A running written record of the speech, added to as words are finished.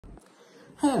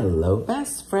Hello,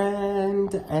 best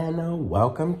friend, and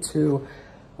welcome to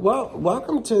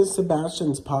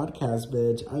Sebastian's podcast,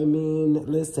 bitch. I mean,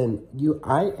 listen,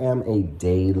 I am a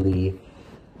daily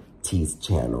tea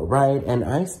channel, right? And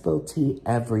I spill tea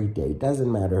every day.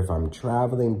 Doesn't matter if I'm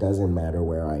traveling, doesn't matter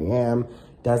where I am,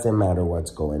 doesn't matter what's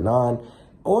going on,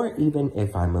 or even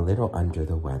if I'm a little under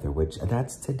the weather, which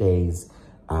that's today's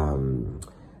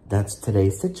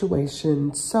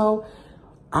situation. So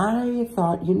I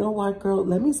thought, you know what, girl,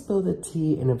 let me spill the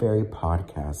tea in a very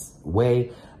podcast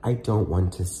way. I don't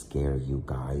want to scare you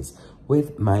guys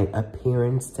with my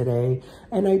appearance today,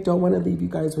 and I don't want to leave you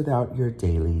guys without your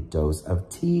daily dose of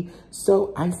tea.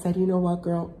 So I said, you know what,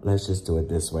 girl, let's just do it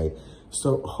this way.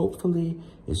 So hopefully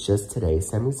it's just today.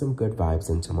 Send me some good vibes,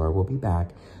 and tomorrow we'll be back.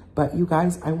 But you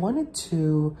guys, I wanted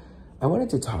to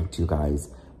talk to you guys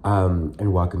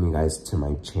and welcome you guys to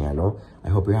my channel. I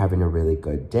hope you're having a really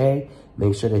good day.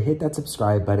 Make sure to hit that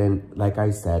subscribe button. Like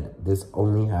I said, this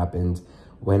only happens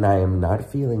when I am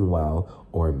not feeling well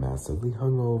or massively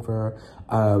hungover.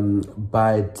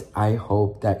 But I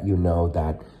hope that you know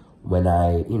that when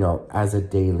as a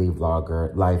daily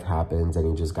vlogger, life happens and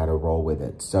you just gotta roll with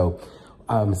it. So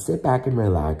sit back and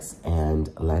relax and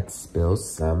let's spill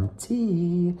some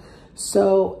tea.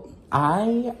 So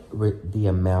the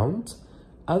amount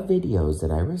of videos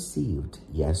that I received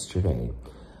yesterday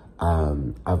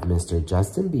of Mr.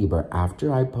 Justin Bieber,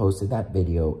 after I posted that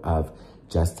video of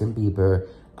Justin Bieber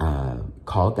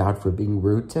called out for being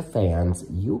rude to fans,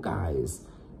 you guys,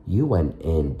 you went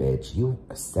in, bitch. You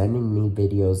sending me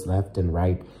videos left and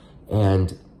right,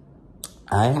 and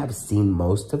I have seen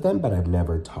most of them, but I've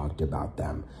never talked about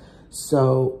them.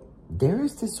 So there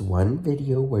is this one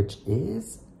video which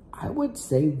is, I would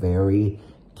say, very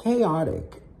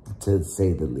chaotic, to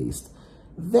say the least.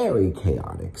 Very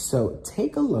chaotic. So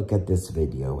take a look at this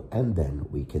video and then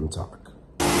we can talk.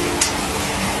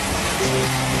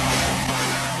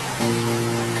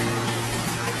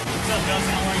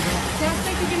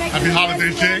 Happy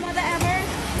holidays, Jay.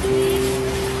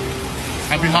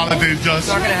 Happy holidays, Just. It's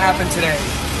not gonna happen today.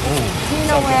 Oh. Do you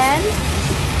know when?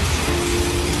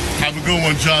 Have a good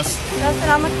one, Just. Justin,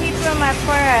 I'm gonna keep you in my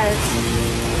prayers.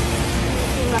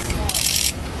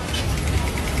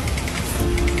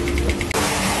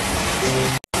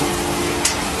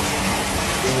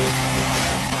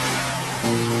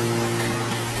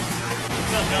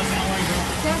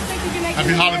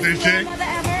 Happy holidays, Jay.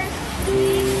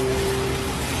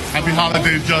 Happy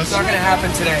holidays, Just. It's not gonna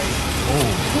happen today. Oh.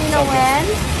 Do you know when?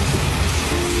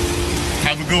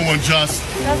 Have a good one, Just.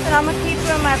 Justin, I'm gonna keep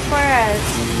you in my prayers.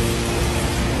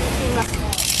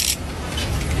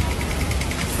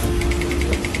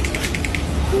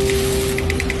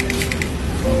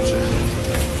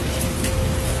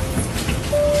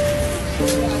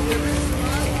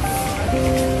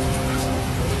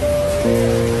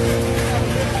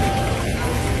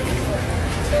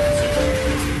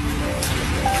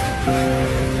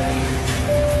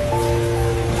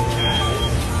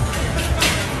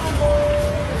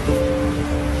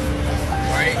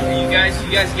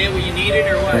 You guys get what you needed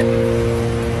or what?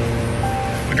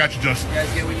 I got you, Just. You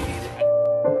guys get what you needed?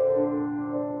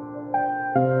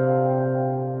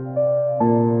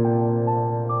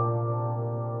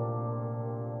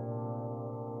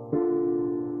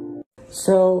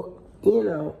 So,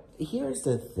 here's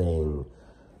the thing.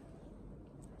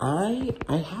 I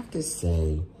have to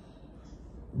say,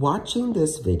 watching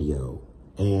this video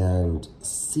and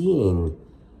seeing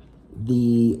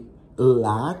the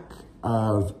lack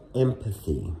of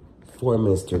empathy for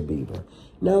Mr. Bieber.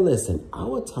 Now listen, I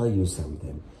will tell you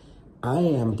something. I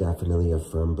am definitely a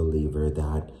firm believer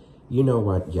that, you know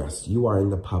what, yes, you are in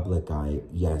the public eye.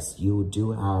 Yes, you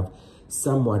do have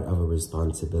somewhat of a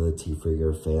responsibility for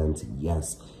your fans.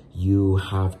 Yes, you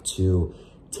have to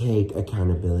take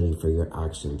accountability for your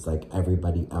actions like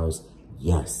everybody else.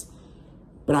 Yes.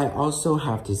 But I also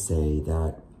have to say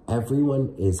that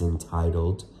everyone is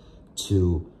entitled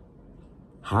to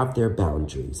have their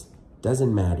boundaries.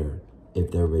 Doesn't matter if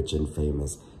they're rich and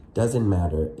famous. Doesn't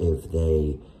matter if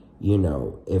they,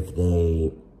 if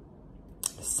they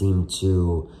seem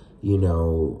to,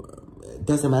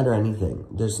 doesn't matter anything.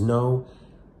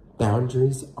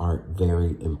 Boundaries are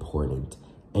very important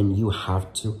and you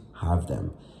have to have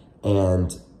them.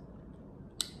 And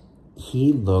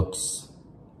he looks,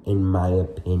 in my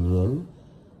opinion,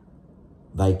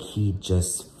 like he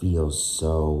just feels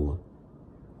so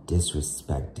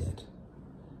disrespected,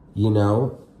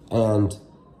 and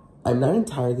I'm not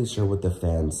entirely sure what the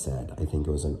fans said. I think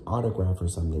it was an autograph or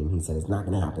something. He said, it's not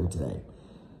going to happen today.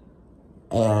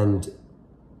 And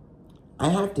I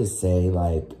have to say,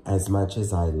 like, as much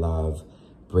as I love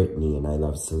Britney and I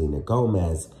love Selena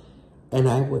Gomez. And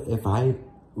if I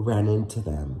ran into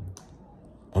them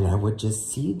and I would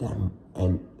just see them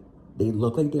and they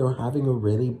look like they were having a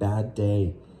really bad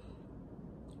day,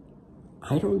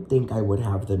 I don't think I would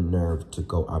have the nerve to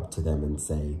go up to them and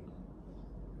say,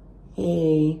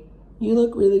 hey, you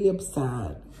look really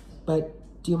upset, but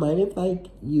do you mind if, like,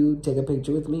 you take a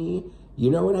picture with me? You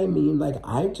know what I mean? Like,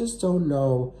 I just don't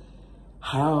know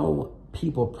how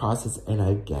people process, and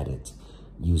I get it.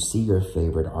 You see your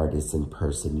favorite artist in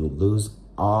person, you lose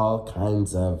all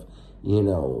kinds of, you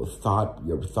know,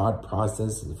 your thought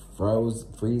process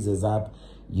freezes up.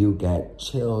 You get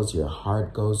chills, your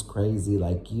heart goes crazy,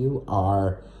 like you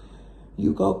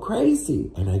go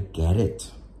crazy. And I get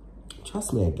it.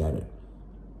 Trust me, I get it.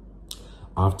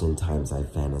 Oftentimes I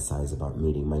fantasize about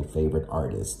meeting my favorite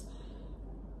artist.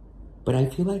 But I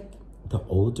feel like the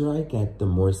older I get, the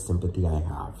more sympathy I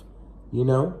have, you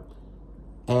know?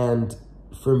 And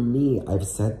for me, I've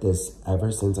said this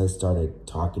ever since I started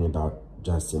talking about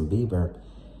Justin Bieber.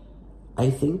 I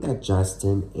think that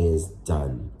Justin is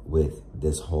done with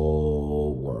this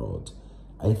whole world.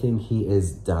 I think he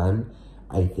is done.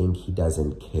 I think he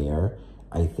doesn't care.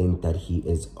 I think that he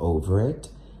is over it.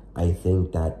 I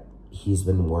think that he's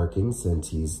been working since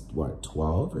he's,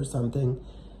 12 or something?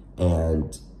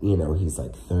 And, you know, he's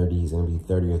like 30. He's going to be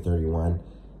 30 or 31.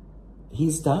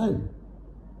 He's done.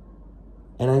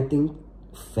 And I think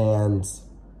fans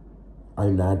are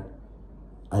not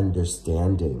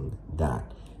understanding that.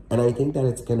 And I think that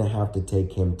it's going to have to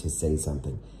take him to say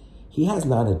something. He has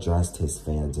not addressed his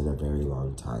fans in a very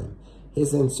long time.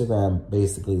 His Instagram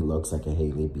basically looks like a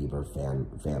Hailey Bieber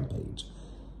fan page.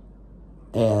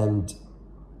 And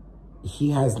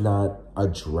he has not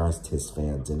addressed his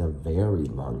fans in a very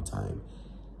long time.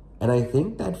 And I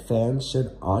think that fans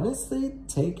should honestly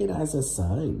take it as a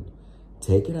sign.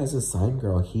 Take it as a sign,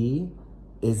 girl. He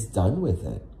is done with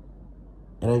it.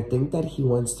 And I think that he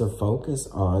wants to focus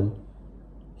on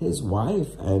his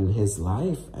wife and his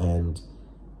life and,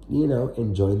 you know,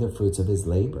 enjoying the fruits of his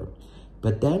labor.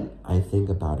 But then I think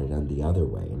about it on the other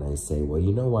way and I say, well,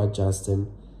 you know what,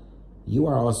 Justin? You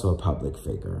are also a public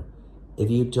figure.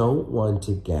 If you don't want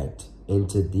to get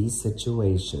into these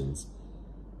situations,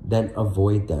 then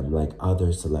avoid them like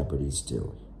other celebrities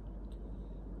do.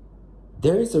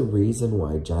 There is a reason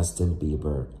why Justin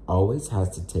Bieber always has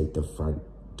to take the front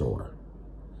door.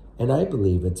 And I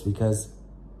believe it's because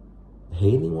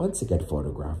Hailey wants to get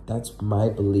photographed. That's my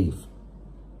belief.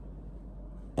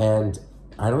 And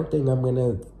I don't think I'm going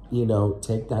to, you know,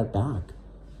 take that back.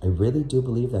 I really do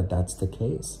believe that that's the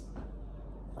case.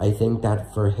 I think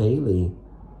that for Hailey,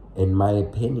 in my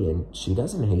opinion, she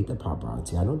doesn't hate the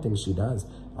paparazzi. I don't think she does.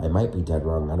 I might be dead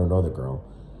wrong. I don't know the girl.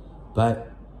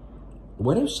 But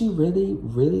what if she really,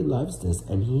 really loves this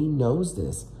and he knows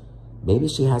this? Maybe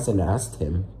she hasn't asked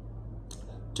him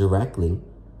directly.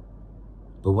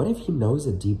 But what if he knows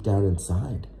it deep down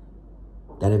inside?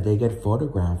 That if they get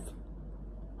photographed,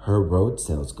 her road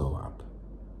sales go up.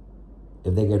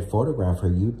 If they get photographed, her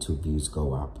YouTube views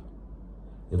go up.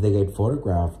 If they get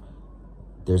photographed,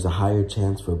 there's a higher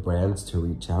chance for brands to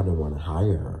reach out and want to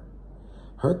hire her.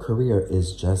 Her career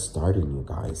is just starting, you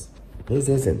guys. His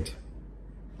isn't.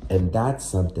 And that's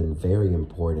something very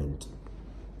important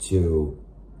to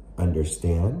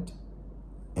understand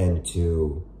and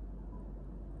to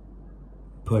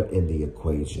put in the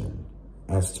equation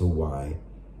as to why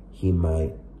he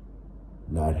might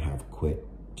not have quit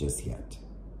just yet.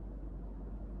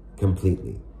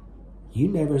 Completely. You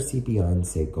never see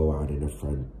Beyonce go out in a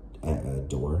front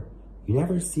door. You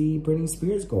never see Britney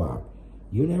Spears go out.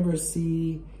 You never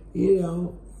see, you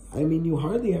know, I mean, you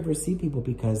hardly ever see people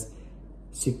because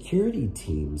security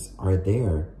teams are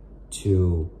there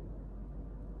to,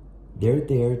 they're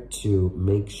there to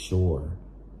make sure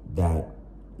that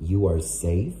you are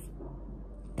safe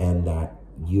and that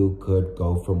you could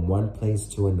go from one place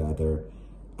to another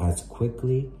as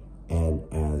quickly and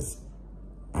as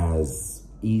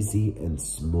easy and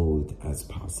smooth as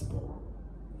possible.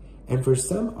 And for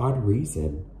some odd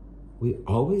reason, we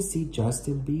always see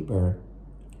Justin Bieber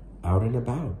out and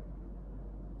about.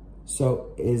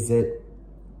 So is it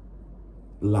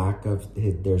lack of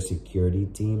their security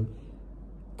team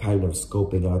kind of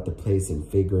scoping out the place and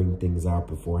figuring things out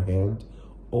beforehand?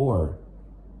 Or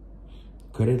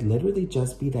could it literally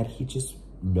just be that he just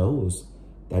knows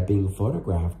that being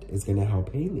photographed is going to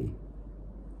help Hailey?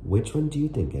 Which one do you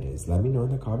think it is? Let me know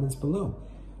in the comments below.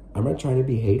 I'm not trying to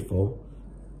be hateful.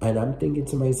 And I'm thinking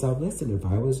to myself, listen, if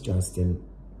I was Justin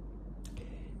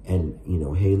and, you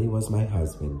know, Hailey was my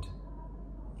husband,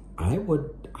 I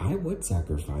would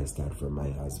sacrifice that for my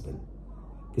husband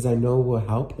because I know it will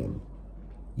help him.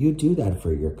 You do that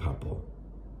for your couple.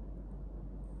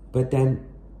 But then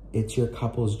it's your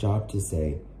couple's job to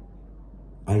say,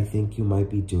 I think you might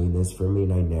be doing this for me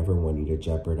and I never want you to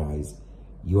jeopardize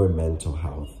your mental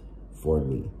health for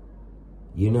me.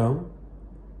 You know,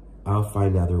 I'll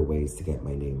find other ways to get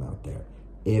my name out there.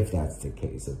 If that's the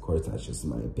case. Of course, that's just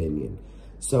my opinion.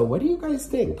 So what do you guys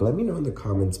think? Let me know in the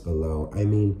comments below. I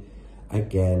mean,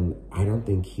 again, I don't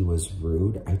think he was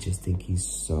rude. I just think he's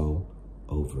so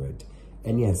over it.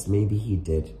 And yes, maybe he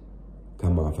did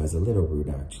come off as a little rude,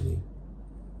 actually.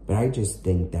 But I just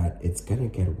think that it's going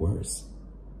to get worse.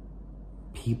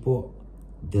 People,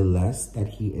 the less that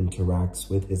he interacts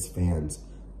with his fans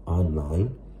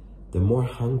online, the more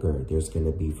hunger there's going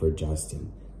to be for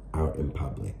Justin out in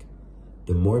public.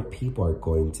 The more people are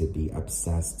going to be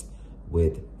obsessed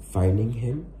with finding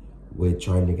him, with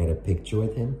trying to get a picture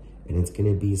with him, and it's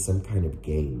going to be some kind of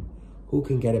game. Who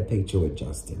can get a picture with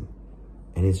Justin?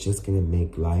 And it's just going to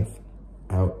make life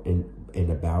out and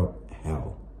about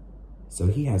hell. So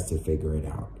he has to figure it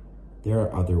out. There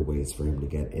are other ways for him to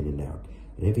get in and out.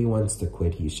 And if he wants to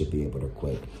quit, he should be able to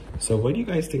quit. So what do you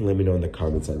guys think? Let me know in the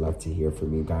comments. I'd love to hear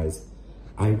from you guys.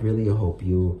 I really hope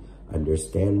you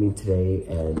understand me today.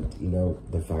 And, you know,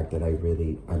 the fact that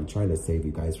I'm trying to save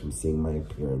you guys from seeing my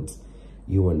appearance.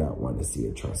 You will not want to see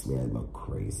it. Trust me, I look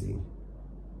crazy.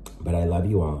 But I love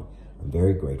you all. I'm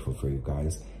very grateful for you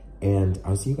guys. And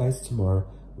I'll see you guys tomorrow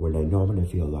when I know I'm going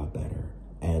to feel a lot better.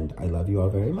 And I love you all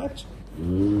very much.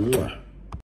 Mwah.